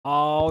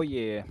Oh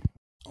yeah.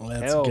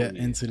 Let's get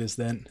into this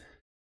then.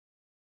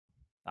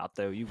 I'll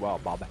tell you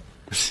what, Bobby.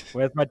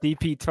 Where's my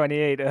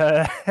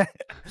DP-28?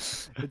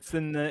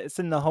 It's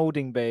in the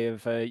holding bay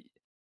of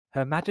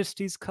Her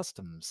Majesty's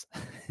Customs.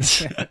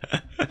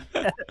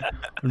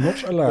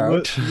 Not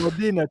allowed.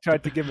 Modena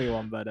tried to give me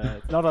one, but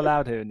it's not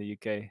allowed here in the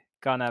UK.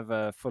 Can't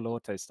have full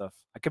auto stuff.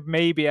 I could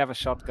maybe have a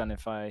shotgun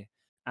if I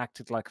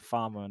acted like a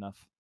farmer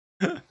enough.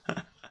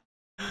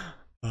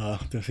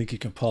 Don't think you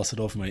can pass it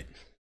off, mate.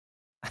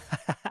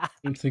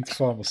 Don't think the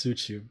farmer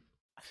suits you.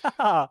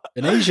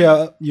 In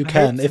Asia, you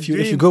can. If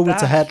you go with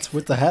the hat,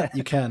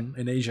 you can.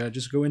 In Asia,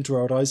 just go into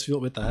our rice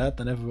field with the hat,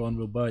 and everyone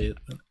will buy it.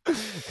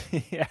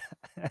 Yeah.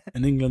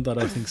 In England, I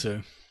don't think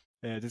so.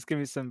 Yeah, just give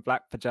me some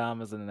black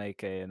pajamas and an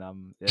AK, and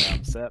I'm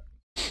set.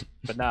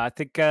 But no, I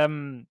think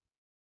I'm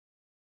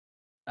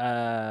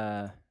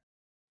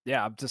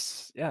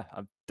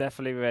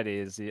definitely ready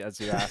as you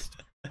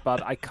asked.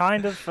 But I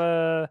kind of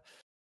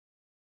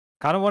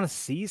want to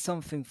see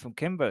something from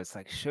Kimbo. It's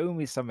like, show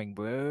me something,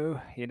 bro.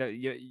 You know,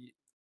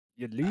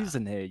 you're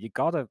losing here. You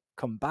gotta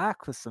come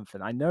back with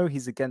something. I know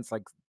he's against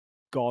like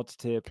god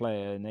tier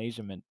player in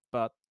Asiamint,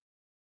 but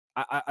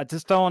I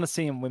just don't want to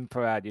see him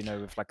whimper out, you know,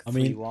 with like a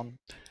 3-1.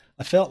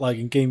 I felt like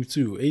in game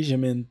 2,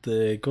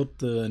 Asiamint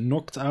got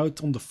knocked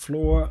out on the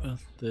floor.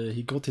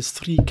 He got his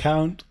 3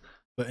 count,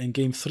 but in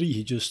game 3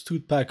 he just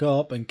stood back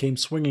up and came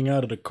swinging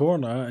out of the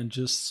corner and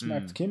just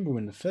smacked Kimbo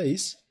in the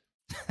face.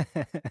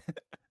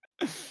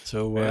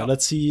 So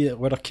let's see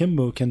whether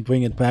Kimbo can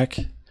bring it back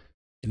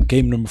in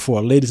game number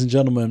 4. Ladies and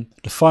gentlemen,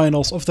 the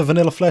finals of the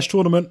Vanillaflash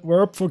tournament.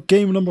 We're up for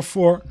game number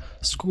 4.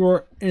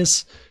 Score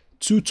is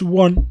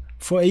 2-1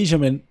 for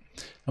Asiamint.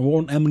 And we're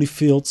on Emily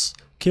Fields.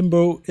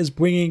 Kimbo is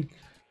bringing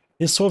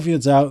his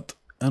Soviets out.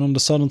 And on the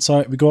southern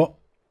side, we got...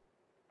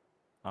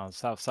 On the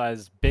south side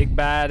is big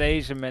bad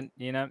Asiamint.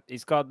 You know,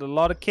 he's got a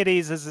lot of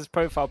kitties as his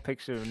profile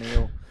picture. And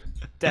he'll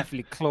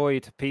definitely claw you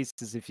to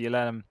pieces if you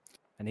let him.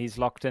 And he's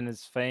locked in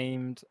his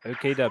famed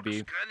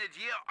OKW.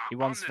 He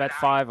wants Vet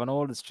 5 on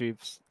all his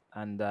troops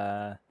and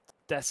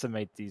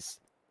decimate these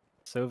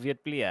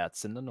Soviet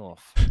Bliats in the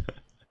north.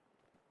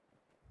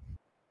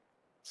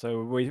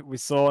 So we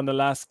saw in the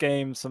last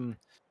game some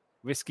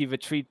risky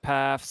retreat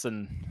paths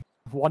and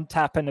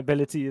one-tap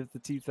inability of the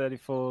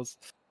T-34s.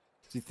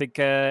 Do you think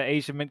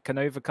Asiamint can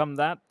overcome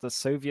that? The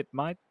Soviet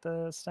might,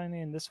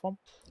 Stanley, in this one?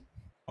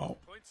 Oh,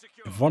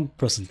 if one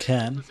person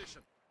can,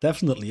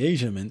 definitely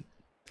Asiamint.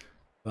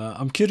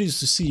 I'm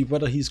curious to see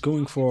whether he's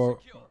going for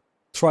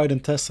tried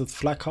and tested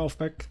black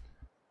halfback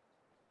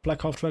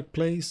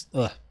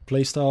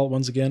playstyle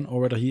once again,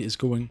 or whether he is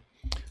going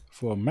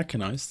for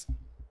mechanized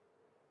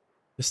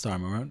this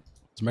time around.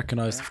 It's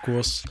mechanized, of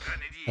course,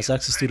 has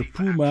access to the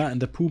Puma, and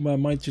the Puma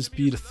might just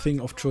be the thing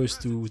of choice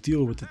to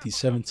deal with the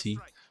T-70.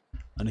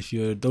 And if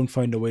you don't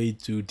find a way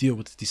to deal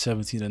with the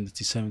T-70, then the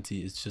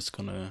T-70 is just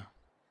gonna...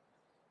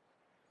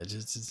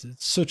 It's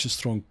such a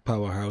strong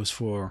powerhouse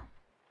for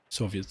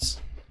Soviets.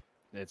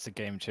 It's a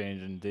game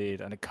changer indeed,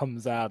 and it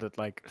comes out at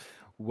like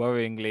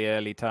worryingly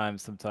early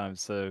times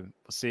sometimes. So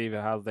we'll see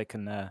how they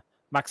can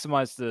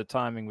maximize the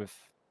timing with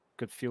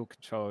good fuel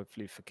control,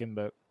 hopefully, for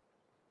Kimbo.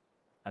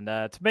 And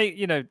to make,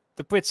 you know,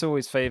 the Brits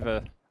always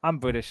favor. I'm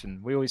British,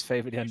 and we always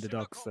favor the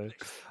underdogs. So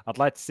I'd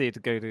like to see it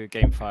go to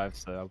game 5.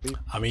 So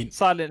I'll be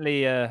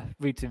silently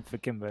rooting for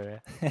Kimbo.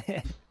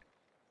 Yeah.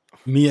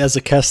 Me as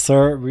a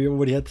caster, we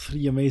already had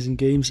 3 amazing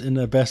games in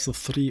a best of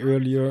 3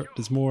 earlier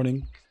this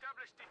morning.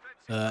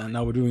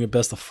 Now we're doing a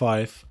best of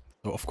 5.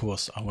 So of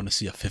course I want to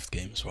see a 5th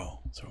game as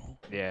well. So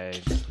yeah,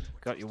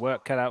 got your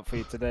work cut out for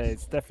you today.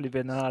 It's definitely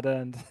been hard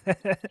earned.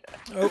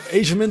 Oh,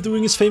 Asiamint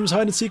doing his famous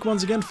hide and seek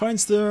once again,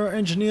 finds the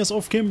engineers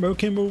of Kimbo.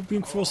 Kimbo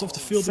being forced off the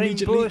field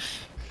immediately.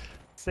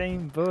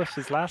 Same bush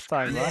as last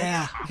time,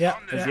 right? Yeah.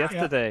 As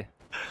yesterday.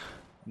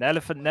 An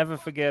elephant never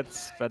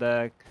forgets,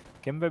 but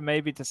Kimbo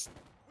maybe just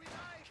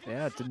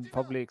didn't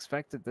probably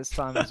expect it this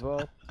time as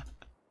well.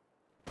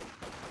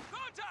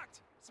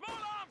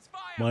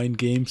 Mind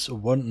games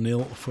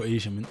 1-0 for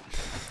Asiamint.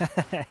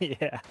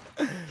 Yeah.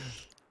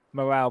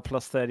 Morale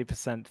plus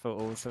 30% for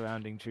all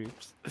surrounding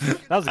troops.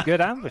 That was a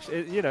good ambush.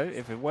 You know,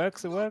 if it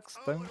works, it works.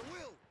 Don't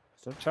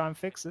try and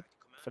fix it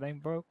if it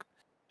ain't broke.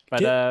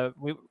 But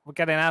we're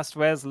getting asked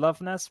where's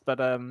Loveness, but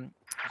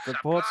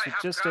reports were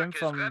just in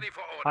from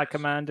High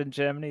Command in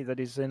Germany that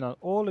he's in an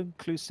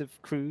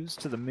all-inclusive cruise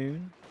to the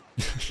moon.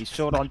 He's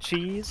short on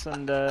cheese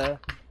and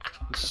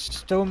he's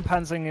stone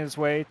pantsing his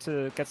way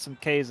to get some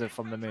Kaiser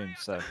from the moon.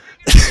 So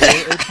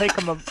it'll take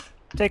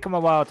him a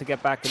while to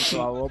get back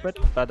into our orbit,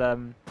 but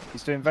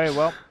he's doing very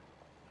well.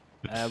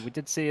 We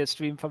did see a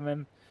stream from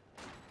him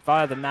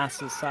via the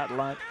NASA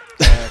satellite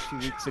a few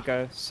weeks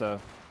ago,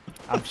 so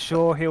I'm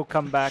sure he'll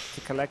come back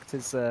to collect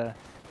his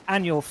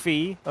annual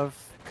fee of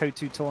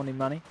COH2 tourney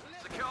money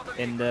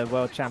in the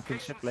World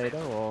Championship later,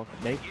 or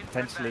maybe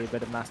potentially a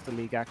bit of Master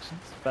League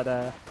actions.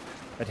 But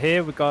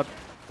here we got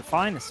the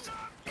finest.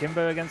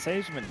 Kimbo against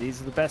Asiamint.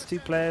 These are the best 2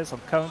 players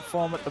on current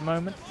form at the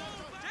moment.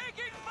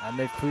 And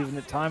they've proven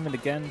it time and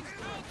again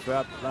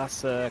throughout the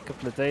last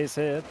couple of days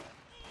here.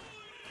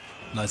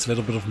 Nice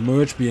little bit of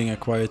merge being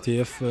acquired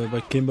here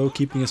by Kimbo,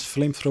 keeping his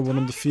flamethrower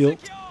on the field.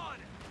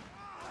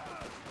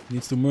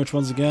 Needs to merge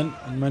once again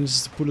and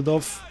manages to pull it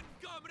off.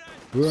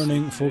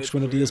 Burning Fox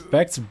Grenadiers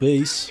back to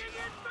base.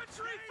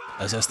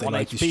 As they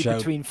like to shout.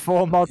 Between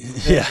 4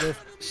 mods, they're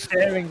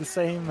sharing the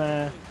same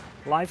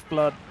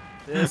lifeblood.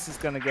 This is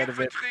gonna get a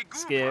bit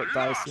scared,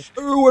 dicey.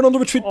 Oh, and on the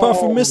retreat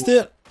path, we missed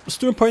it.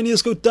 Storm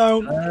Pioneers go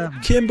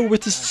down. Kimbo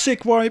with his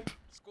sick wipe.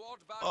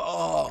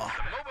 Oh,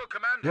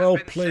 well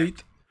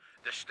played.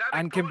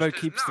 And Kimbo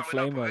keeps the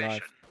flamer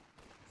alive.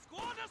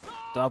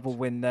 Double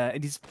win there.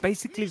 And he's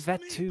basically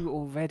vet 2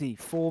 already,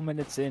 4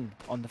 minutes in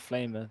on the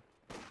flamer.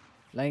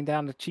 Laying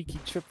down the cheeky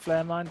trip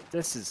flare mine.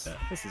 This is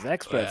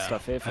expert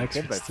stuff here from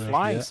Kimbo.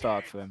 Flying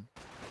start for him.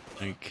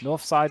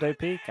 North side OP,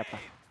 Kappa.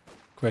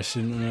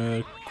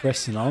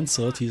 Question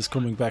answered. He is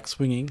coming back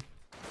swinging.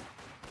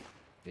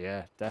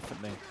 Yeah,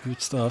 definitely.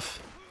 Good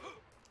stuff.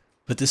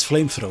 But this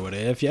flamethrower,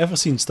 have you ever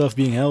seen stuff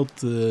being held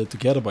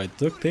together by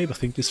duct tape? I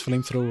think this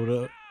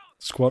flamethrower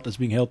squad is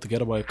being held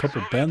together by a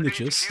couple of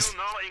bandages.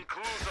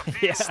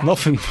 There's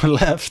nothing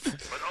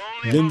left.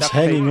 Limbs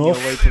hanging off.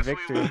 Way to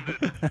victory.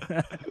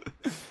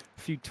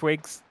 A few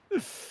twigs.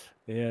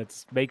 Yeah,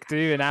 it's make do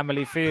in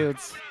Amelie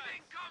Fields.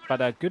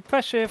 But good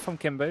pressure from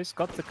Kimbo. He's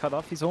got the cut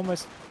off. He's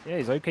almost,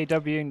 he's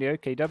OKWing the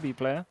OKW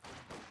player.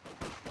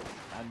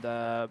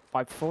 And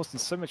by forcing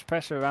so much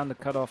pressure around the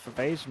cut off of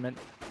Asiamint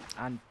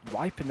and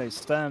wiping those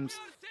Sturms,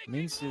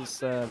 means there's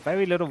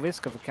very little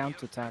risk of a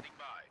counterattack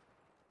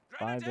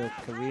by the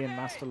Korean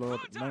Master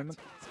Lord at the moment.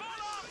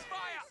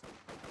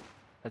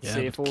 Let's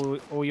see if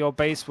all your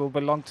base will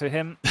belong to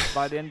him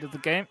by the end of the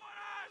game.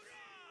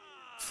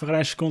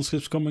 Fresh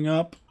conscripts coming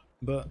up,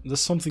 but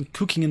there's something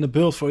cooking in the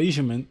build for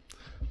Asiamint.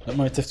 I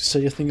might have to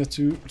say a thing or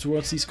two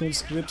towards these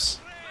conscripts.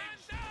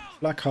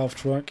 Black half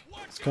track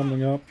is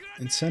coming up.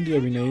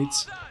 Incendiary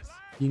nades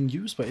being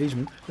used by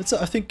Asiamint. That's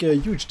I think a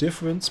huge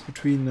difference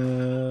between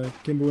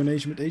Kimbo and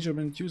Asiamint.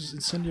 Asiamint uses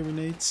incendiary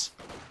nades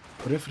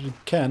whatever it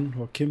can,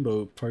 while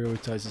Kimbo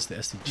prioritizes the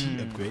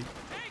SDG upgrade.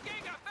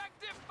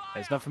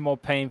 There's nothing more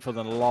painful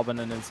than lobbing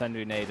an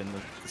incendiary nade and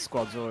the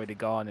squad's already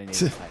gone and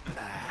you're like,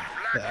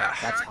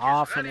 that's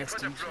half an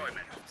SDG.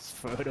 Just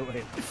throw it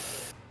away.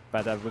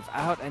 But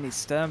without any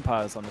stern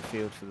piles on the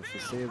field for the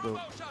foreseeable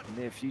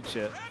near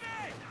future,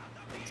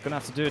 it's going to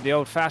have to do it the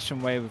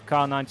old-fashioned way with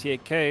Car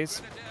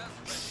 98Ks.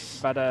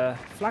 But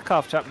flak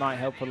half trap might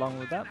help along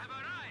with that.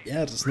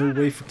 Yeah, there's no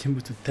way for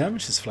Kimbo to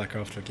damage his flak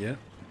half track yet.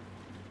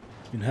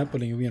 He's been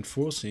happily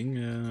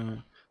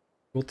reinforcing.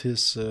 Got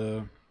his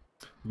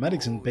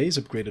medics and base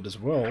upgraded as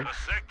well.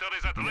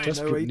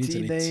 Just needs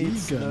an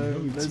AT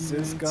gun.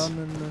 This gun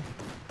and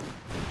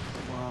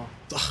wow.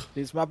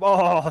 These map.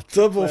 Oh,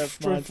 double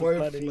fire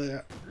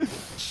flare.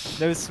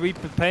 No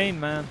sweep of pain,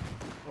 man.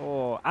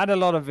 Oh, and a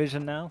lot of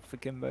vision now for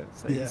Kimbo.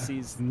 So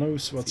he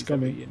knows what's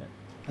coming.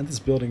 And is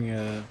building,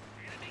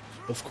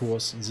 of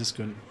course,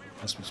 Ziskin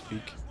as we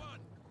speak.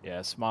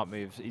 Yeah, smart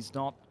move. He's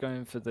not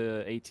going for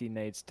the 18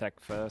 nades tech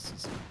first.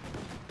 He's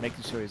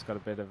making sure he's got a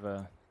bit of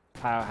a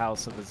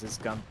powerhouse of a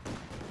Zisgun.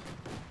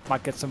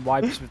 Might get some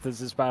wipes with the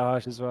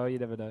Zispowerhouse as well, you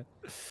never know.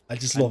 I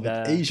just love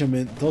it.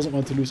 Asiamint doesn't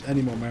want to lose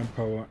any more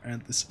manpower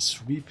and is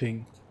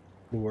sweeping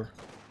floor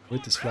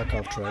with this flak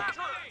half track.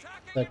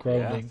 Back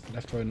rounding,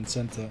 left, right and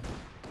center.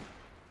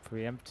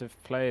 Preemptive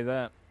play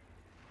there.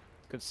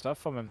 Good stuff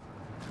from him.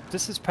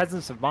 Just his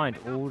presence of mind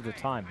all the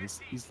time.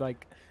 He's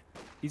like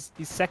he's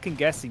second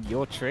guessing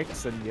your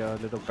tricks and your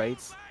little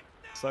baits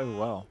so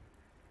well.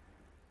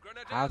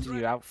 How do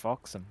you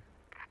outfox him?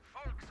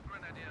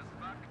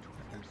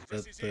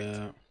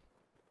 That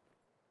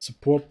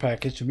support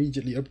package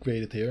immediately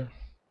upgraded here.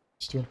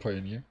 Storm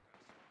Pioneer.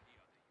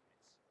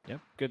 Yep,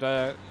 good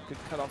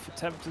cut-off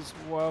attempt as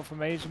well from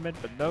Asiamint,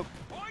 but nope.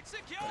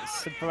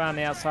 Sip around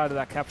the outside of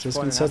that capture just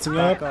point. Been setting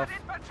up.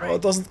 Oh,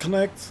 it doesn't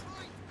connect.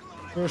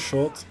 First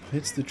shot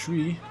hits the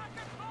tree.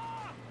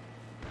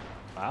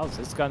 Wow, is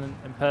this gun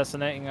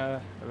impersonating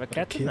a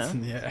Raketen now?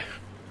 Yeah.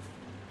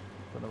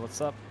 Don't know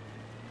what's up.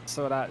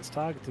 Sort out its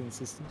targeting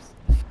systems.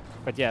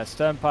 But yeah,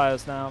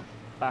 Sternpires now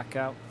back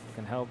out.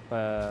 Can help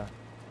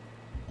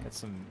get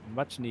some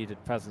much needed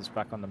presence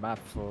back on the map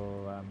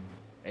for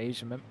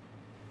Asiamint.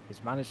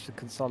 He's managed to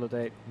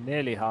consolidate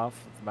nearly half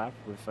of the map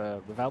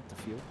with without the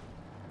fuel.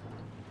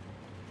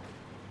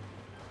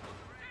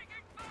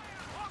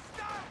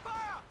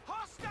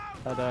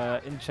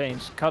 But in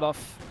change, cut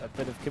off a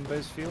bit of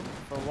Kimbo's fuel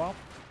for a while.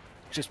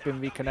 Just been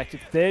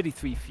reconnected.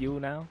 33 fuel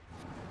now.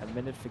 A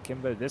minute for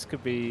Kimbo. This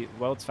could be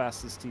world's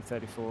fastest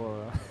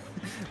T-34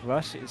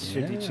 rush.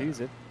 Should you choose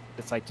it?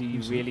 It's like, do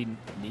you really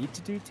need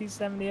to do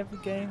T-70 every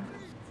game?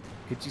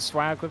 Could you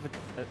swag with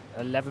an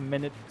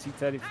 11-minute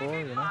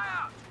T-34? You know.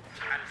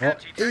 Well,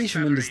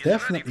 Asiamint is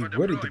definitely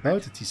worried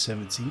about the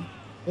T-70.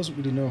 Doesn't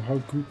really know how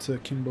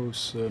good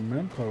Kimbo's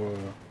manpower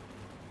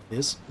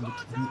is. But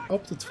he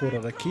opted for the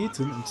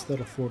Raketen instead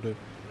of for the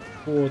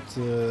fourth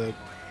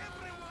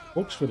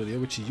box Grenadier,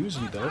 which he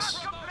usually does.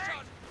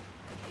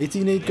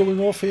 18-8 going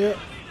off here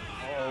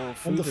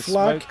on the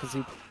flag.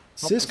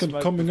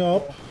 Ziskin coming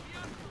up.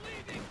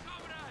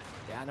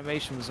 Yeah,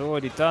 animation was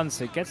already done,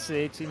 so he gets the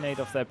 18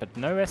 off there, but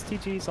no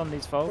STGs on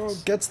these Oh,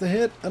 folks. gets the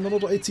hit, and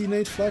another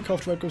 18-8 flag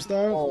half track goes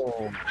down.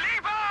 Oh.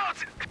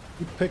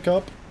 Good pick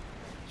up.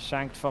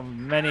 Shanked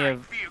from many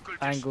of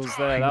angles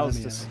there. That was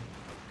just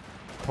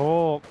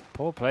poor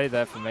play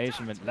there from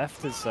Asiamint.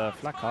 Left his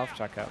flak half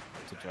track out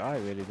to dry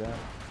really there.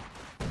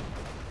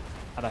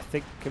 And I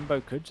think Kimbo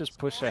could just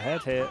push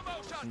ahead here,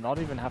 not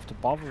even have to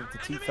bother with the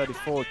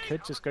T-34.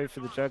 Could just go for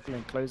the juggle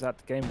and close out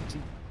the game with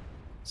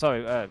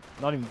Sorry,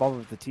 not even bother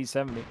with the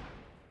T-70.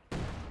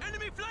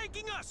 Enemy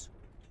flanking us.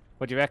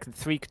 What do you reckon?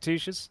 3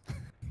 Katyushas?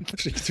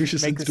 3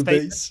 Katyushas Make into the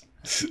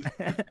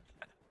the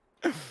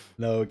base.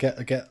 No, get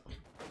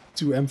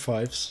 2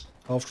 M5s,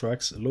 half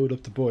tracks, load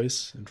up the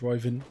boys, and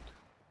drive in.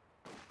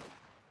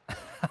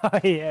 Oh,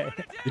 yeah.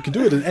 You can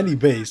do it in any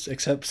base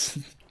except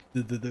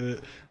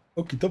the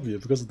OKW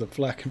because of the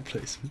flag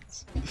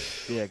emplacements.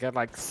 Yeah, get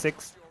like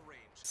six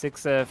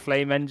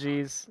flame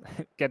NGs,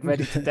 get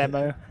ready to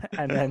demo,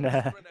 and then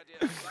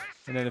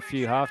a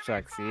few half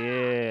tracks.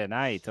 Yeah,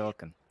 now you're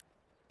talking.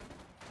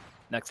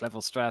 Next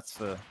level strats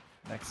for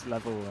next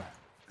level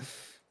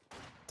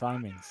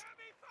timings.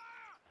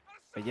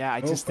 But yeah,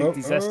 I just think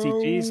these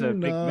STGs are a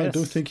big miss. I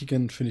don't think he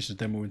can finish the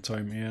demo in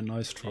time here.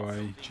 Nice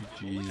try,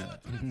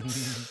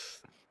 GG.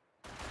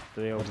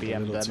 The old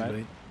BM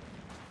demo.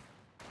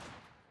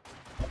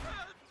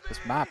 This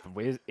map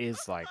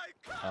is like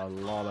a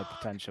lot of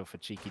potential for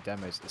cheeky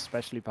demos,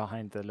 especially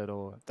behind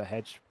the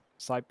hedge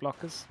side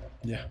blockers.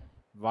 Yeah.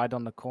 Right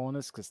on the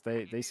corners, because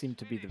they seem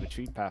to be the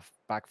retreat path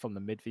back from the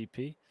mid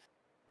VP.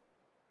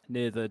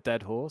 Near the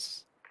dead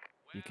horse,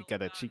 you could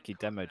get a cheeky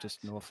demo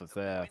just north of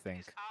there, I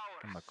think,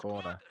 in the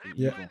corner.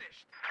 Yeah.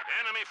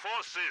 Enemy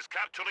forces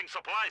capturing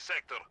supply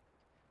sector.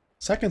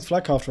 Second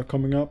flag half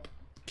coming up.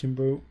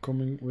 Kimbo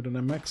coming with an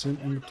MX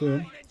in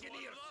return.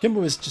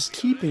 Kimbo is just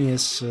keeping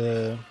his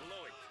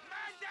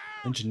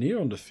engineer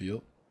on the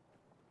field.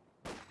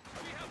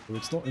 So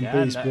it's not in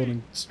base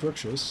building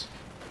structures.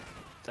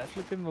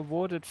 Definitely been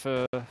rewarded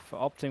for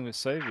opting with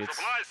Soviets.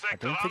 I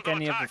don't think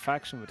any other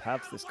faction would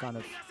have this kind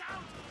of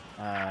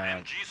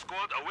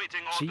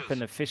cheap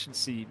and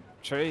efficiency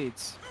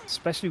trades,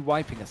 especially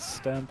wiping a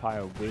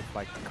Sternpire with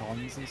like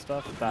cons and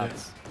stuff. That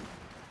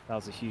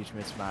was a huge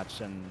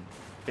mismatch and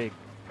big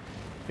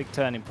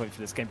turning point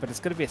for this game. But it's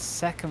going to be a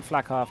second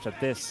flak after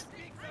this.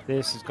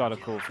 This has got to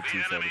call for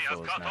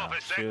T-34s now,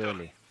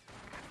 surely.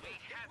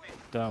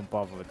 Don't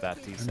bother with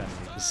that T-70.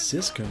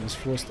 Ziskin is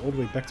forced all the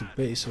way back to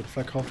base, so the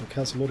flak half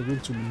has a lot of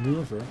room to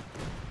maneuver.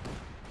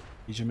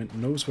 Asiamint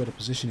knows where the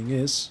positioning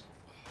is.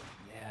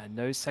 Yeah,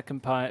 no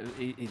second part.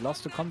 He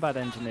lost a combat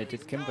engineer,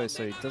 did Kimbo,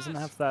 so he doesn't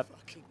have that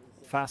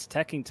fast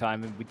teching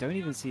time, and we don't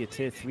even see a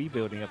tier 3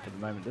 building up at the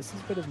moment. This is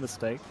a bit of a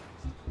mistake.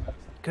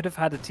 Could have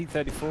had a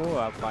T-34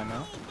 out by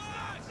now.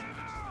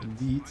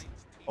 Indeed.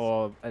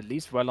 Or at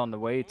least well on the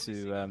way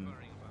to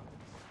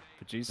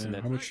producing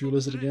it. How much fuel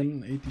is it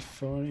again?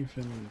 85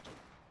 and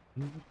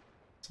 100?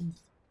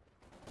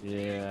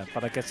 Yeah,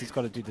 but I guess he's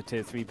got to do the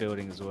tier 3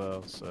 building as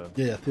well, so...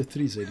 Yeah, tier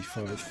 3 is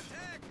 85.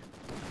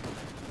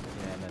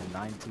 Yeah, and then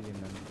 90, and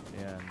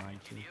then,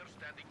 90.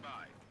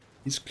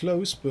 He's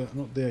close, but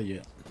not there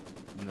yet.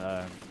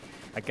 No.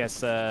 I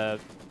guess,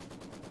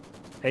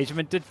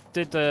 Asiamint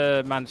did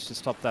manage to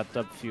stop that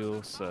dub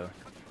fuel, so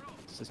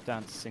it's just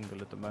down to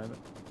single at the moment.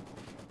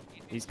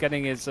 He's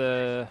getting his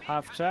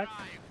half track.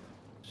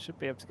 Should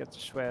be able to get to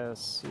Schwer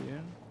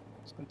soon.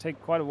 It's going to take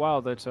quite a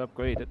while though to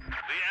upgrade it. The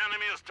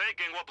enemy is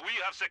taking what we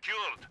have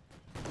secured.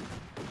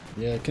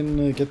 Yeah, I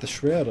can get the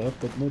Schwer up,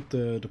 but not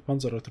the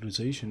Panzer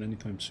authorization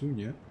anytime soon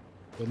yet.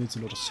 That needs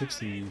another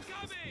 60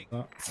 for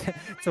that.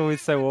 It's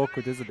always so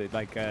awkward, isn't it?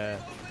 Like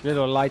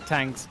little light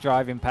tanks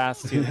driving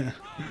past you,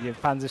 your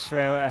Panzer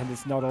Schwer, and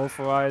it's not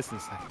authorized.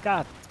 It's like,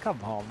 God, come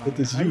on, man. With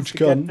this huge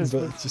gun, but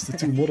it's just the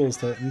 2 models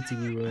that need to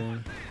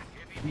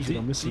be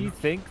missing. Do you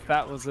think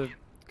that was a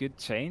good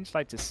change?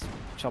 Like just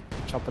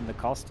chopping the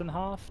cost in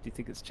half? Do you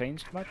think it's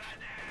changed much?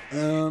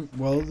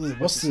 Well, it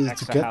was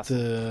to get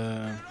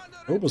the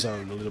robots out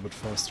a little bit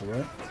faster,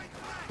 right?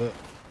 But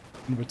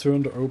in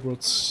return, the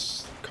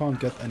robots can't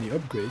get any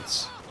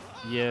upgrades.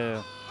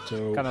 Yeah.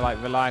 So kind of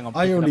like relying on.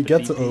 I only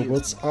get the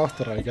robots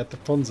after I get the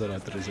Panzer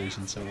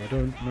authorization, so I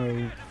don't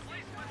know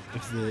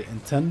if the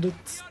intended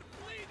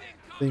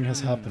thing has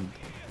happened.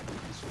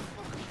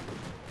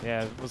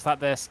 Yeah, was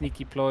that their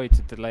sneaky ploy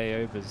to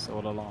delay obers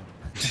all along?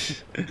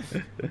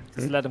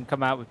 Just let them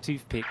come out with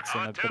toothpicks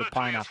and a bit of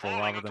pineapple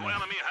rather than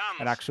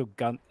an actual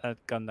gun that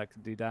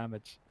can do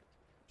damage.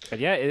 But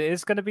yeah, it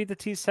is going to be the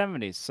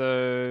T-70,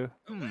 so...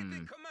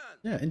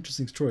 Yeah,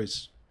 interesting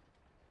choice.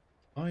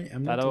 I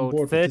am not that on old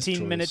board with this choice.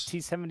 13-minute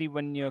T-70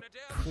 when you're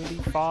pretty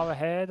far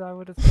ahead, I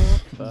would have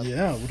thought. But...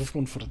 Yeah, I would have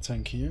gone for the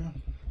tank here.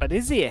 But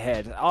is he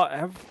ahead?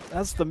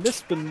 Has the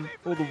mist been,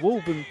 or the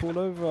wool been pulled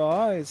over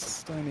our eyes,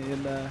 Stoney,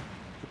 and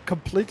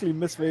completely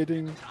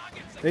misreading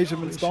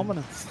Asiamint's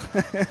dominance?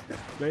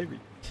 Maybe.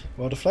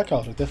 Well, the flag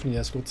half definitely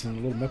has gotten a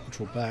little map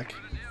control back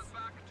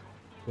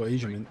for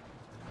Asiamint.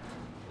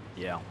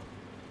 Yeah.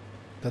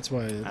 That's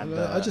why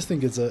I just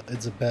think it's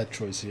a bad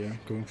choice here,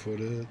 going for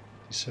the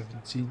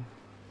T-17.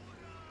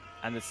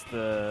 and it's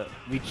the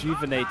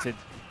rejuvenated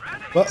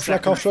But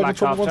Flak half track in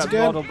trouble once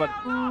again. model,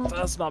 but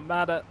does not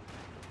matter.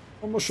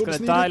 Almost It's sure gonna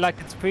it's die needed. like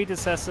its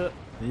predecessor.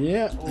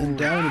 Yeah, and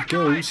down it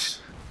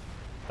goes.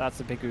 That's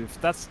a big oof.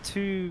 That's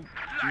 2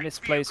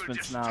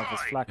 misplacements now of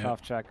this Flak Yeah.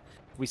 half track.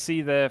 We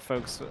see there,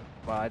 folks.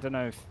 Well, I don't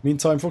know if.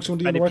 Meantime, Fox on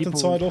the Many right hand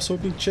people- side also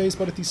being chased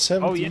by the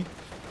T70. Oh, yeah.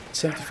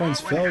 70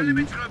 finds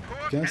value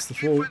against the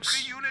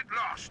folks.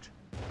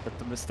 But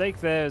the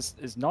mistake there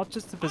is not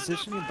just the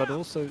positioning, but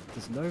also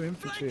there's no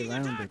infantry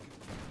around it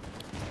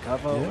to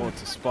cover Yeah. or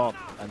to spot,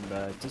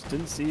 and just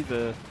didn't see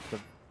the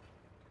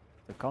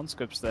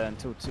conscripts there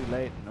until too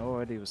late, and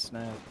already was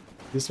snared.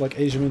 It's like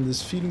Asiamint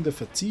is feeling the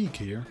fatigue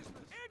here,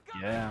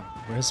 Yeah,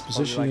 where his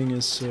positioning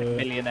is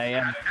million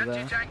AM for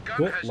there.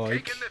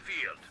 godlike.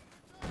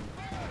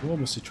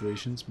 Normal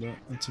situations, but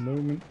at the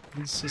moment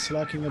he's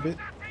lacking a bit.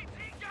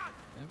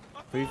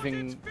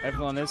 Proving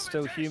everyone is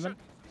still human,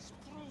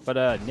 but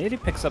nearly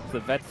picks up the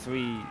Vet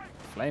 3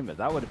 Flamer.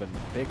 That would have been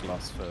a big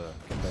loss for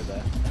Kimbo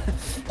there.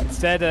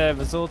 Instead,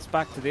 resorts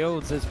back to the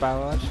old Ziz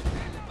barrage.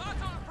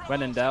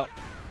 When in doubt,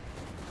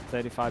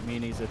 35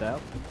 munis are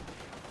dealt.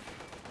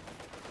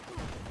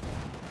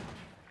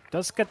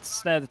 Does get to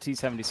snare the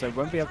T70, so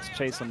won't be able to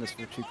chase on this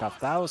retreat path.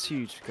 That was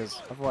huge,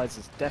 because otherwise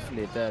it's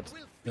definitely a dead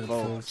Yeah,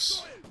 Volk.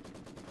 folks,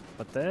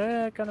 But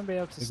they're gonna be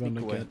able to they're sneak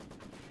gonna away.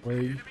 get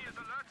way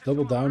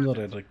double down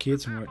on their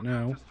kids right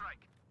now.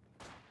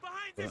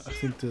 But I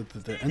think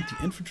the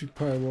anti-infantry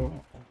power of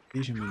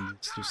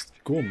Asiamint is just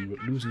gone with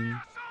losing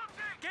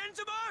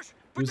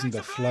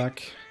their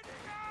flak,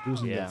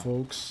 losing their Yeah.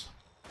 folks.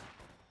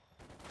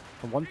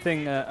 The one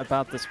thing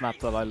about this map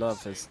that I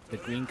love is the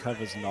green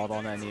cover's not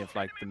on any of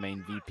like the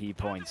main VP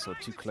points or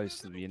too close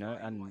to them, you know,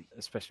 and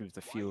especially with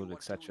the fuel,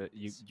 etc.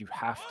 You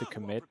have to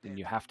commit and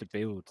you have to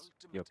build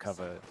your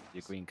cover,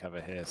 your green cover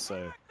here.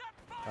 So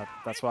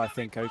that's why I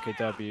think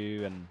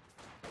OKW and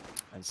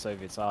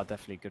Soviets are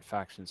definitely good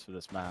factions for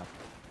this map.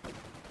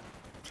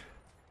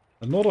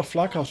 Another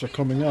flak after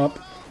coming up.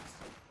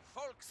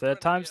 Third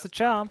time's the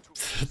charm.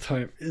 Third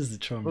time is the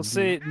charm. We'll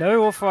indeed. see.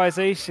 No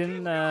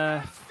authorization.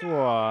 I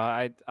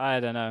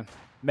don't know.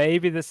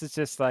 Maybe this is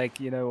just like,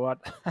 you know what?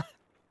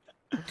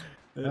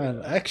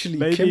 And actually,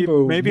 maybe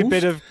Kimbo a bit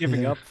moved- of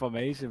giving yeah. up from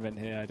Asiamint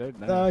here. I don't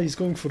know. Nah, he's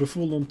going for the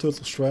full-on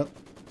turtle strat.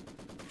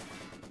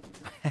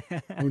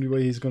 Only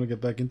way he's gonna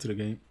get back into the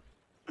game.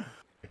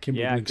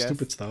 Kimbo Yeah, I doing guess.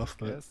 stupid stuff,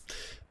 but Yes.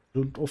 I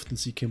don't often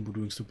see Kimbo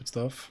doing stupid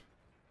stuff.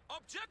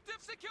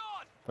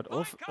 But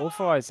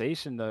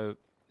authorization though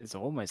is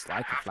almost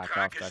like a flak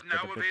half track,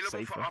 but a bit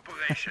safer.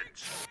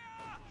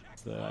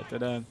 So I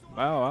don't know.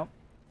 Well.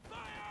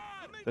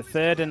 The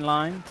third in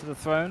line to the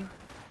throne.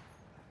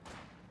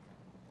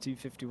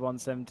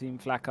 251-17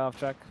 flak half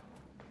track.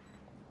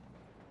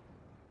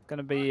 It's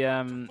gonna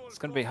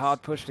be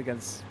hard pushed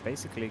against.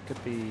 Basically, it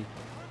could be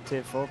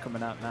tier 4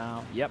 coming out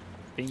now. Yep,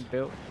 being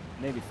built,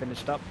 nearly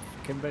finished up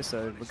for Kimbo.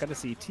 So we're gonna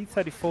see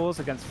T34s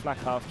against flak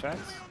half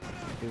tracks.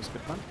 Feels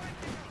good, man.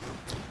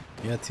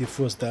 Yeah, tier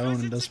 4 is down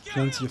and there's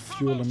plenty of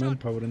fuel and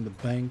manpower in the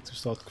bank to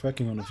start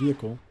cracking on a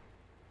vehicle.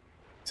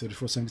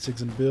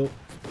 3476 in build.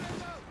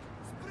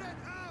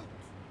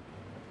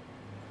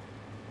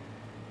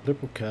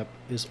 Triple cap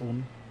is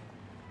on.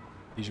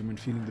 Asiamint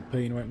feeling the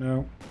pain right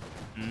now.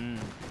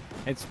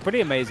 It's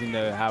pretty amazing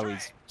though how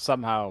he's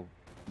somehow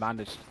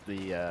managed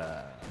the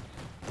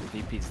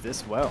VPs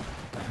this well,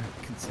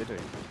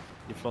 considering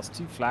you've lost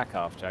 2 flak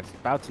half tracks, you're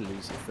about to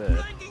lose a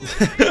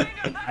third,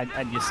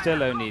 and you're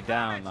still only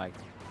down like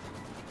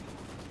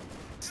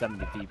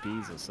 70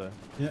 VPs or so.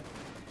 Yeah.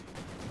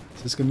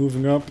 Siska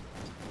moving up.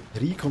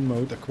 Recon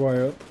mode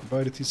acquired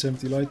by the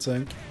T70 light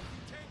tank.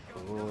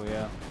 Oh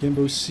yeah.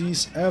 Kimbo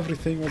sees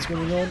everything what's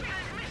going on.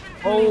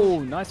 Oh,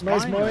 nice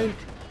Nice mine. mine.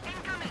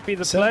 Could be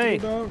the Sentinel play.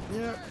 down.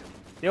 Yeah.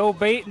 The old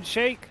bait and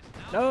shake.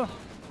 No.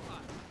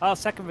 Oh,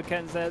 second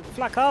Viken's there.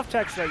 Flak half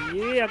track's like,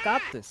 yeah, I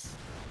got this.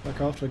 Back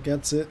after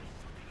gets it.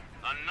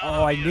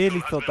 Oh, I nearly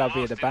thought that'd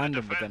be an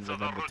abandon, but then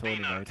remember Tawny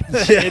mode.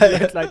 Yeah.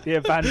 It looked like the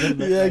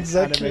abandonment. Yeah, like,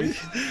 exactly.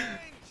 animation.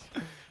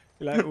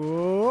 You're like,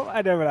 whoa,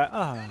 and then we're like,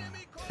 ah.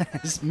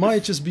 This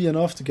might just be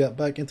enough to get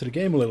back into the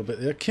game a little bit.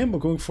 Yeah, Kimbo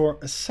going for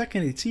a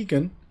second AT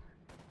gun.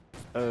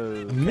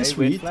 Okay,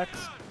 misread. weird flex.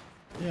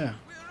 Yeah.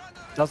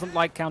 Doesn't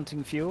like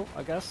counting fuel,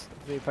 I guess,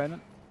 of the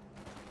opponent.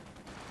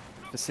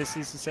 For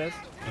sissies, he says.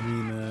 I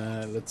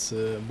mean, let's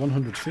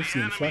 150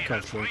 in flak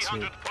half rate, so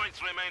 300 points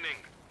remaining.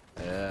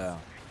 Yeah.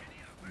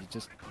 You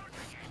just...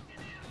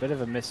 Bit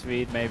of a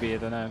misread, maybe, I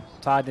don't know.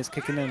 Tiredness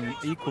kicking in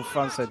equal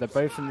front, so they're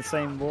both in the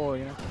same war,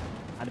 you know.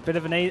 And a bit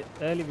of an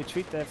early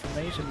retreat there from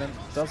Asiamint.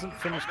 Doesn't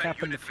finish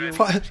capping the fuel.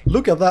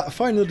 look at that!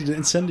 Finally, the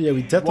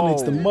incendiary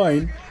detonates the Whoa.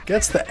 mine,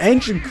 gets the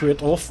engine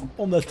crit off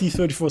on that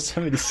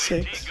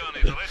T-3476. Gun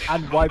is ready.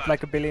 And wipe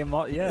like a billion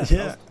mod. Yeah,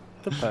 Yeah. that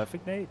was the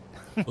perfect nade.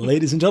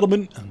 Ladies and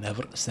gentlemen,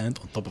 never stand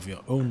on top of your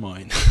own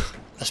mine,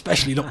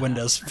 especially not when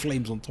there's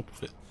flames on top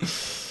of it.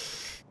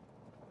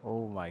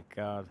 Oh my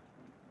god.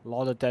 A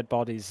lot of dead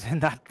bodies in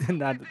that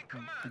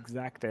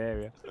exact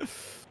area.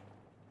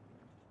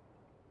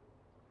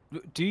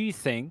 Do you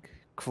think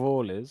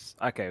crawlers?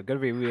 Okay, we're gonna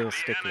be a real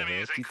stickler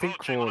here. Do you think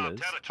crawlers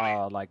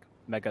are like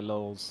Mega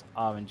Lols,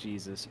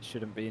 RNGs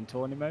shouldn't be in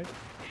tourney mode?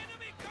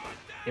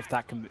 If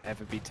that can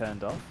ever be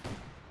turned off?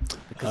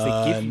 Because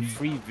they give you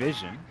free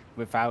vision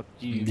without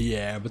you.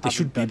 Yeah, but they having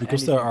should be done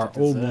because there anything are to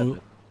deserve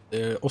almost.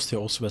 it. Ostia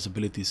also has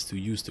abilities to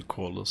use the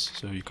crawlers,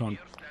 so you can't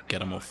get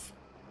them off.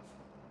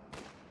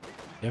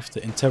 You have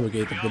the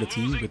interrogate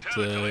ability with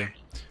the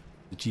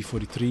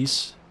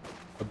G43's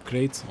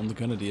upgrade on the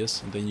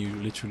Grenadiers, and then you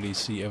literally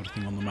see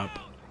everything on the map.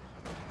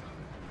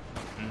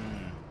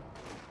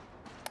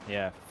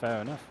 Yeah,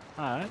 fair enough.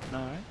 Alright,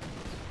 alright.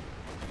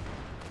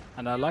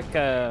 And I like,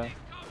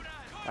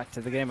 back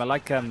to the game, I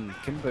like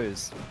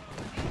Kimbo's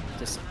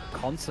just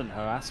constant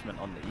harassment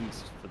on the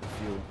east for the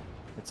fuel.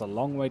 It's a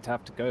long way to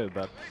have to go,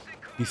 but...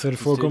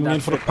 B34 coming in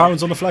for the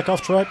pounds on the flag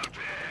half track.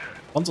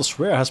 Under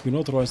swear has been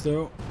authorized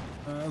though.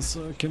 As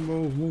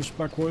Kimbo moves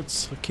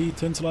backwards, a key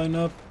twin to line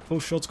up,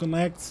 both shots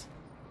connect.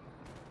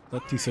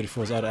 That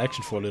T-34 is out of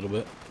action for a little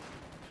bit.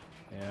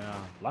 Yeah,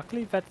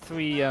 luckily Vet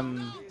 3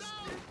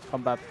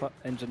 combat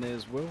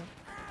engineers will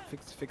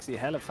fix it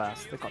hella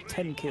fast. They've got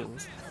 10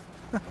 kills.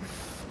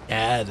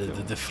 Yeah,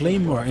 the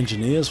flame war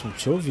engineers from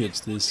Soviets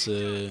this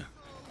day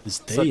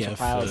Such a have...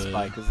 power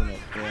spike, isn't it?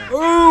 Yeah.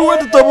 Oh,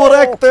 what a double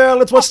rack there!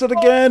 Let's watch that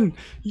again!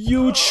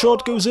 Huge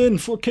shot goes in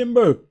for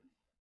Kimbo.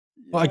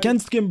 Or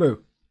against Kimbo.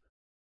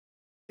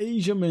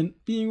 Asiamint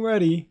being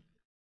ready.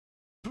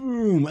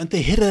 Boom! And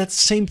they hit it at the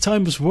same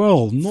time as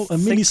well. Not a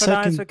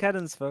millisecond. For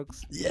cannons,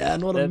 folks. Yeah,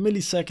 not a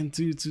millisecond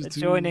to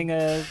joining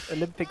a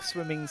Olympic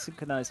swimming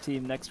synchronized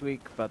team next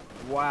week, but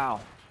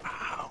wow.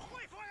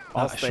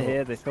 Whilst they're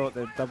here, they thought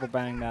they'd double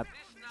bang that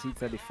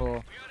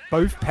T-34.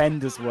 Both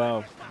penned as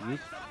well.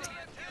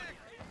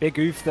 Big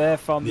oof there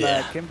from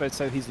Kimbo.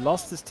 So he's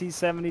lost his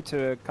T-70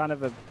 to a kind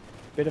of a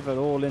bit of an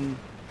all-in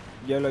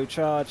YOLO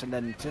charge, and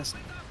then just...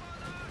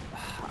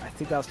 I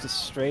think that was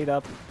just straight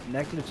up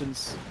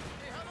negligence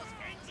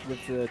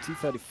with the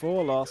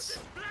T-34 loss.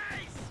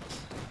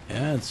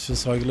 Yeah, it's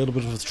just like a little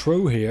bit of a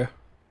throw here.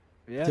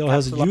 Yeah, Still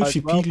has a huge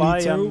repeat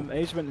lead throw.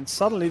 Asiamint, and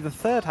suddenly the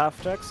third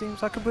half track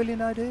seems like a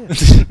brilliant idea.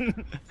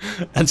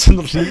 And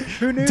suddenly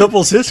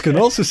double Siskin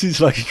also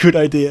seems like a good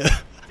idea.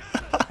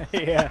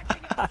 Yeah.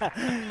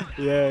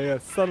 yeah.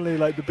 Suddenly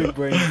like the big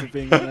brains are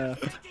being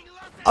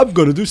I'm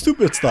gonna do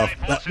stupid stuff.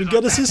 Let me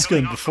get a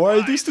Siskin before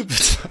I do stupid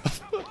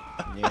stuff.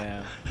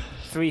 Yeah.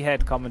 3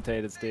 head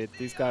commentators, dude.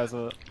 These guys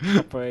are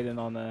operating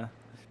on a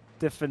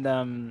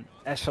different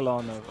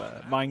echelon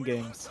of mind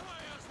games.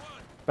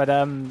 But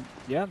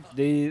yeah,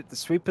 the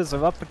sweepers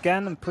are up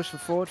again and pushing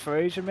forward for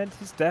Asiamint.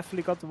 He's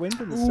definitely got the wind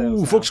in the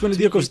sails. Ooh, Fox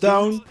Grenadier goes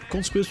down.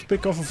 Conscripts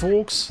pick off a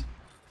Volks.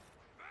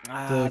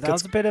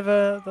 That's a bit of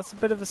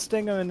a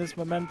stinger in his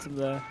momentum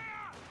there.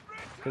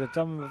 Could have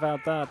done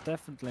without that,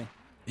 definitely.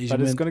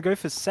 But it's going to go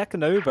for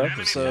second over,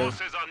 so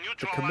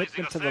the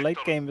commitment to the late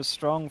game is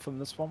strong from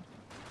this one.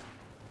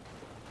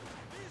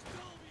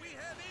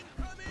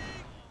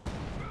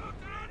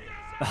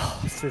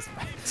 Oh,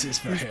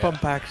 these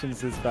pump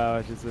actions, this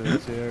barrage is a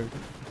joke.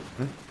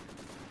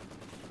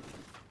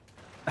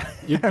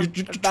 You're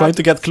trying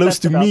to get close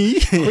to me.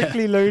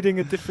 Quickly loading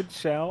a different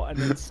shell and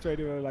then straight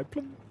away like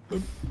plum,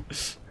 plum.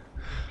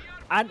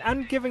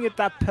 And giving it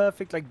that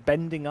perfect like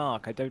bending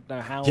arc. I don't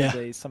know how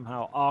they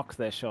somehow arc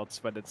their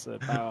shots when it's a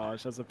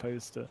barrage as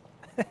opposed to...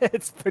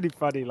 It's pretty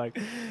funny, like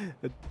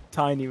a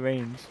tiny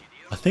range.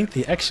 I think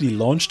they actually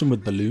launched them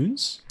with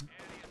balloons.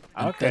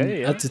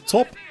 Okay, at the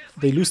top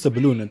they lose the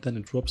balloon and then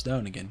it drops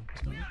down again.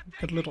 So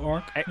get a little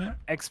arc.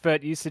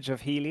 Expert usage of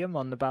helium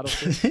on the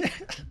battlefield.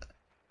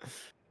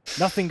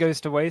 Nothing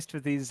goes to waste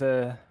with these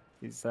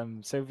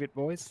Soviet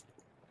boys.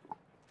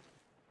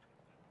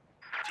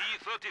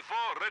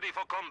 T-34 ready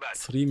for combat.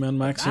 3-man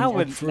max. Now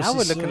we're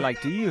looking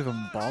like, do you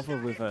even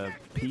bother with a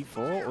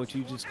P4 or do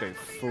you just go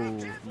full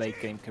late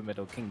game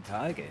committal King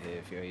Tiger here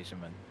if you're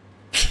Asiamint?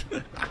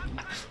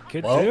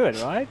 Could do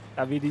it, right?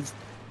 I mean,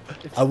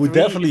 I would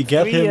definitely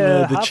get him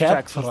the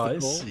chat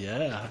prize.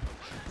 Yeah.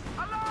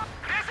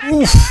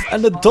 Oof!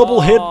 And a double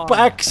hit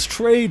back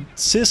straight.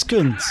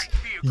 Siskins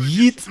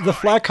yeet the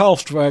flag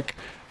half track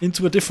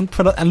into a different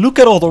planet. And look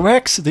at all the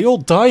wrecks. They all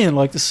die in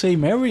like the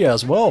same area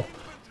as well.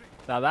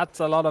 Now that's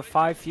a lot of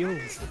 5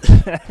 fuels.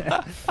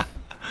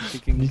 You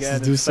can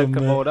get do some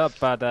mode up,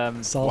 but wow,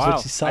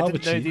 salvagey. I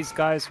didn't know these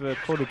guys were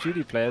Call of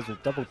Duty players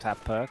with double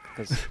tap perk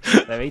because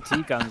their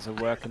AT guns are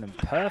working in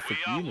perfect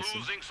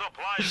unison.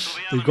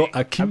 They got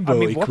a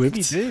Kimbo equipped. What can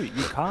you do?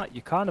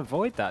 You can't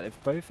avoid that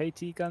if both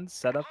AT guns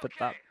set up at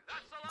that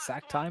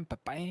exact time.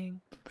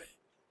 Bang!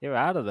 You're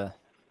out of there.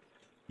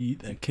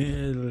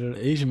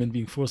 Asiamint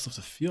being forced off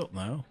the field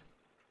now.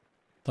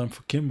 Time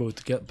for Kimbo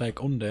to get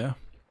back on there.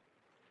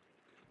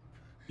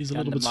 He's a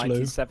little bit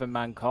slow.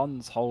 97-man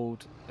cons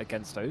hold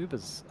against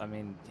Obers. I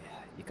mean,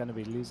 you're going to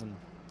be losing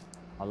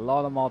a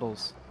lot of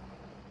models.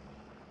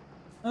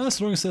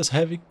 As long as there's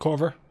heavy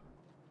cover,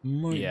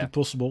 might be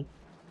possible.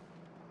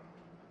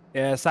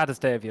 Yeah,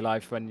 saddest day of your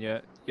life when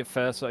your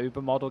first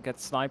Uber model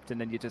gets sniped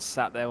and then you just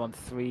sat there on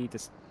 3,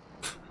 just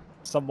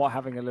somewhat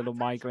having a little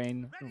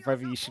migraine of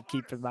whether you should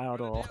keep him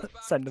out or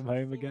send him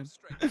home again.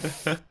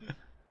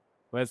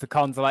 Whereas the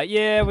cons are like,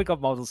 yeah, we got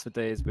models for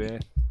days, we'll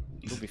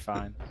be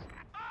fine.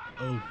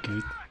 Oh,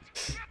 good.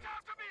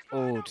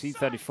 Oh,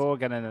 T-34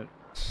 getting a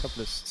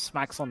couple of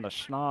smacks on the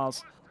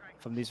schnoz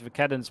from these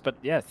Vickedons. But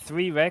yeah,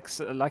 3 Rex,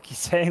 like you're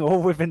saying,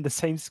 all within the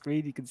same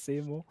screen. You can see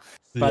them all.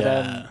 But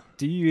Yeah.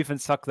 do you even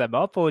suck them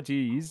up or do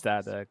you use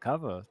that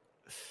cover?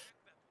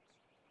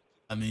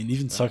 I mean,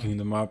 even sucking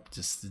them up,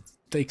 just it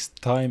takes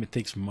time, it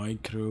takes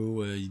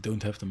micro, you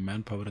don't have the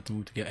manpower at the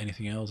moment to get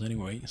anything else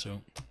anyway,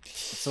 so...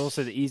 It's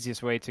also the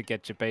easiest way to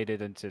get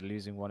debated into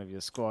losing one of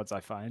your squads, I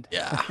find.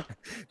 Yeah.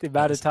 The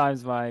amount of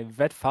times my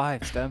Vet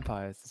 5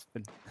 Stampires has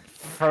been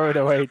thrown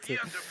away to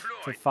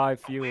 5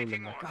 fuel,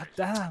 and like, god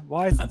damn,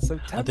 why is it so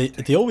tempting?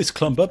 They always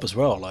clump up as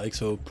well, like,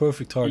 so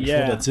perfect target for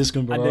that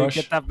Ziskin barrage. And they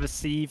get that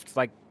received,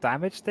 like,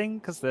 damage thing,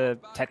 because they're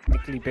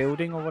technically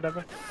building or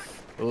whatever.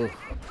 Ugh.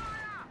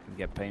 Can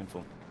get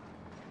painful.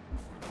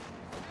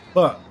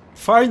 But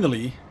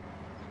finally,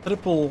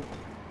 triple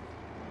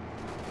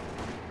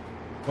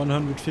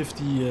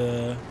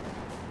 150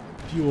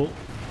 fuel.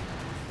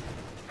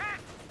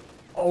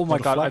 Oh my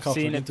god, I've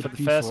seen it for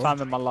the first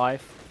time in my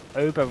life.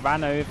 Oba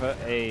ran over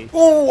a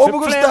Oba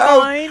goes down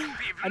line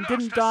and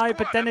didn't die,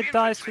 but then it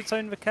dies to its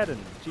own Vickedon.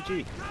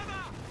 GG.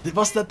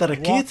 Was that the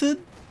Raketen?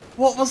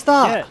 What was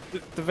that? Yeah,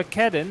 the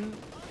Vickedon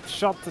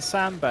shot the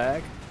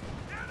sandbag,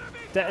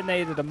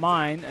 detonated a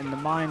mine, and the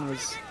mine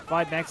was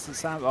right next to the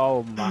sandbag.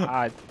 Oh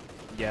my,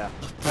 yeah.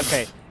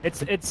 Okay,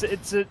 it's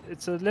a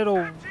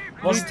little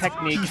new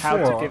technique how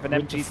to give an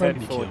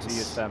MG34 to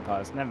your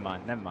Stampires. Never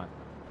mind.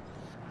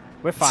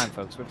 We're fine,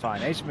 folks. We're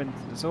fine. Asiamint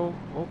is all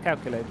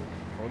calculated,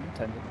 all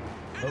intended.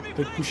 Oh,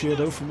 big push here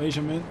though from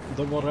Asiamint.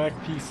 Double rack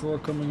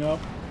P4 coming up.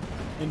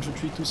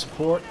 Infantry to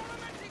support.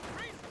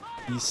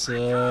 These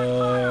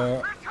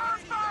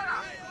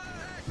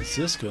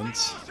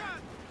Ziskins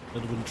a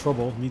little bit in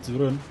trouble. Need to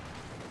run.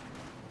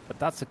 But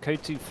that's a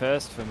COH2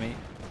 first for me.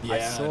 Yeah. I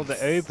saw the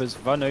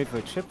Obers run over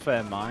a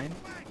tripwire mine.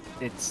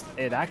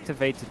 It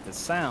activated the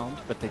sound,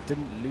 but they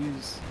didn't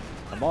lose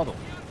a model.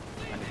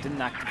 And it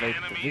didn't activate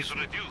the vision.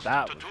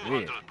 That was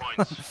weird.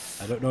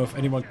 I don't know if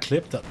anyone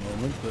clipped that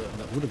moment, but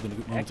that would have been a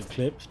good moment to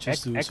clip.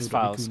 Just to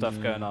X-Files stuff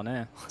going on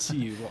here.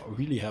 See what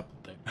really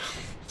happened there.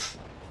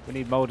 We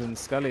need Mulder and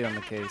Scully on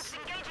the case.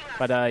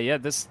 But yeah,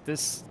 this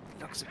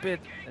looks a bit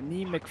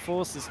anemic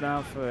forces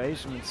now for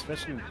Asiamint,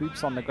 especially with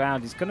boots on the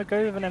ground. He's going to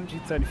go with an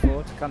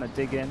MG34 to kind of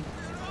dig in.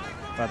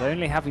 But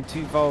only having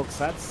 2 Volks,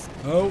 that's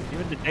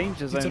even the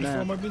danger zone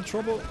there. might be in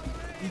trouble.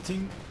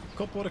 Eating a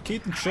couple of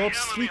Raketen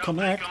shots, 3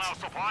 connect.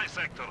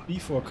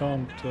 P4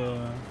 can't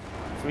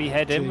 3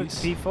 head in with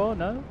the P4,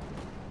 no?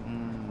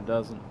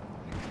 Doesn't.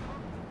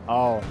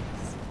 Oh.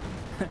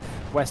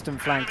 Western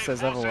flank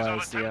says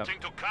otherwise, yeah.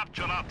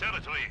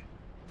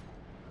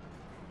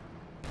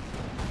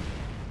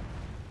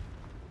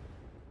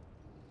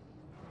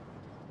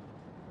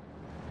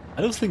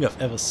 I don't think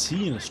I've ever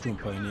seen a Storm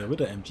Pioneer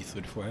with an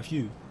MG34, have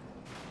you?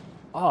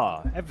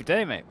 Oh, every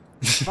day, mate.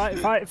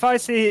 If I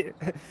see...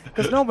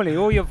 Because normally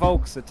all your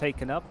Volks are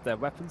taken up, their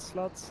weapon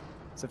slots.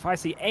 So if I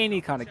see any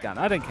kind of gun,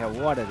 I don't care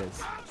what it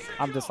is.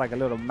 I'm just like a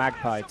little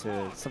magpie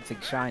to something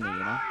shiny, you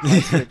know? If I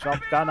see a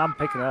drop gun, I'm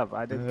picking it up.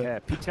 I don't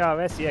care.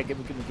 PTRS, yeah, give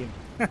me.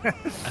 I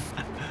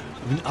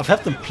mean, I've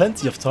had them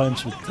plenty of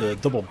times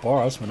with double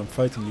bars when I'm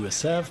fighting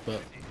USF,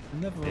 but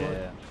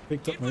never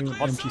picked up my own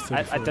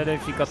MG34. I don't know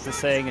if you got the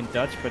saying in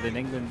Dutch, but in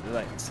England,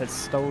 like, it says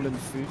stolen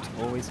food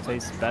always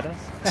tastes better.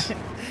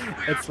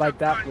 It's like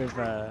that with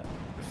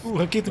ooh,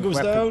 Raketen goes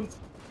down.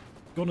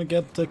 Gonna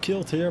get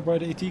killed here by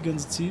the AT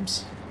guns, it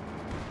seems.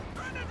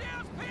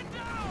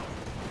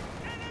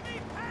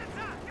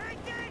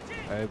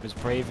 Obers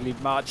bravely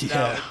marched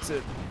out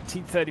to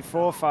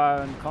T-34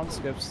 fire and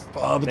conscripts.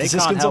 Oh, but the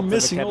Ziskins are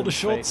missing all the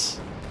shots.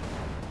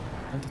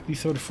 And the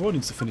P-34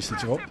 needs to finish the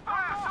job.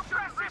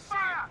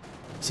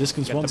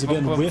 Ziskins once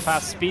again with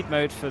fast speed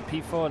mode for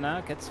P4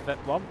 now, gets Vet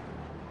 1.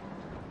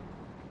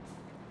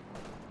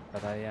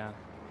 But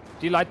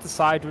do you like the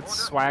sideward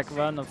swag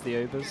run of the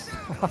Obers?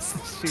 What's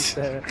the shoot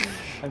there?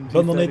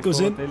 Bundle nade goes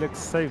in. They look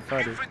so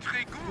funny.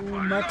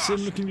 Ooh,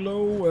 Maxim looking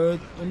low.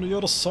 On the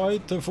other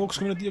side, the Volks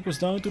Grenadier goes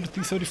down to the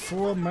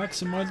T-34.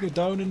 Maxim might go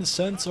down in the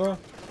sensor.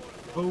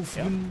 Both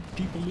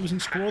people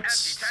losing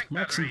squads.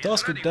 Maxim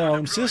does go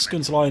down.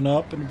 Ziskins line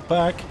up in the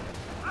back.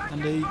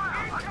 And they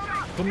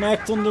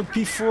connect on the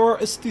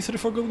P4. Is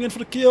T-34 going in for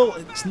the kill?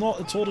 It's not,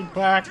 it's holding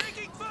back.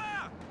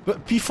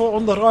 But P4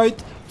 on the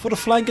right for the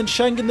flank and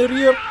Shank in the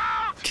rear.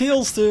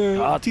 Kills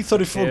the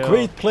T-34.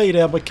 Great play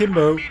there by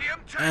Kimbo.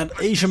 And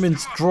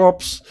Asiamint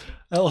drops.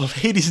 Oh,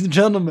 ladies and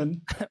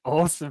gentlemen.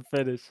 Awesome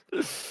finish.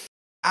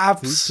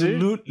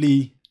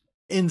 Absolutely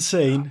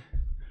insane.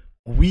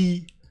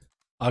 We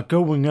are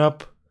going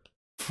up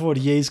for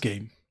the Ace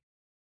game.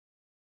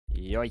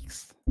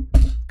 Yikes.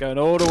 Going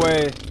all the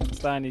way,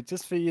 Steiny,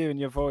 just for you and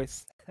your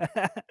voice.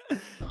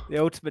 The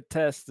ultimate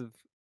test of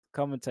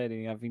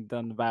commentating, having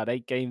done about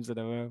 8 games in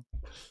a row.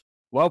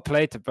 Well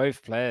played to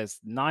both players.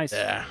 Nice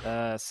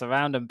Yeah.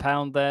 surround and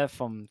pound there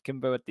from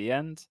Kimbo at the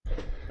end.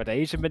 But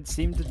Asiamint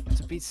seemed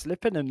to be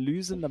slipping and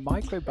losing the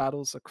micro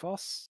battles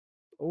across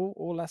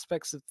all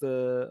aspects of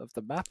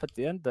the map at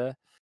the end there.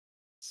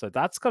 So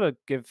that's got to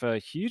give a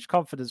huge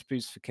confidence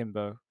boost for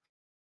Kimbo.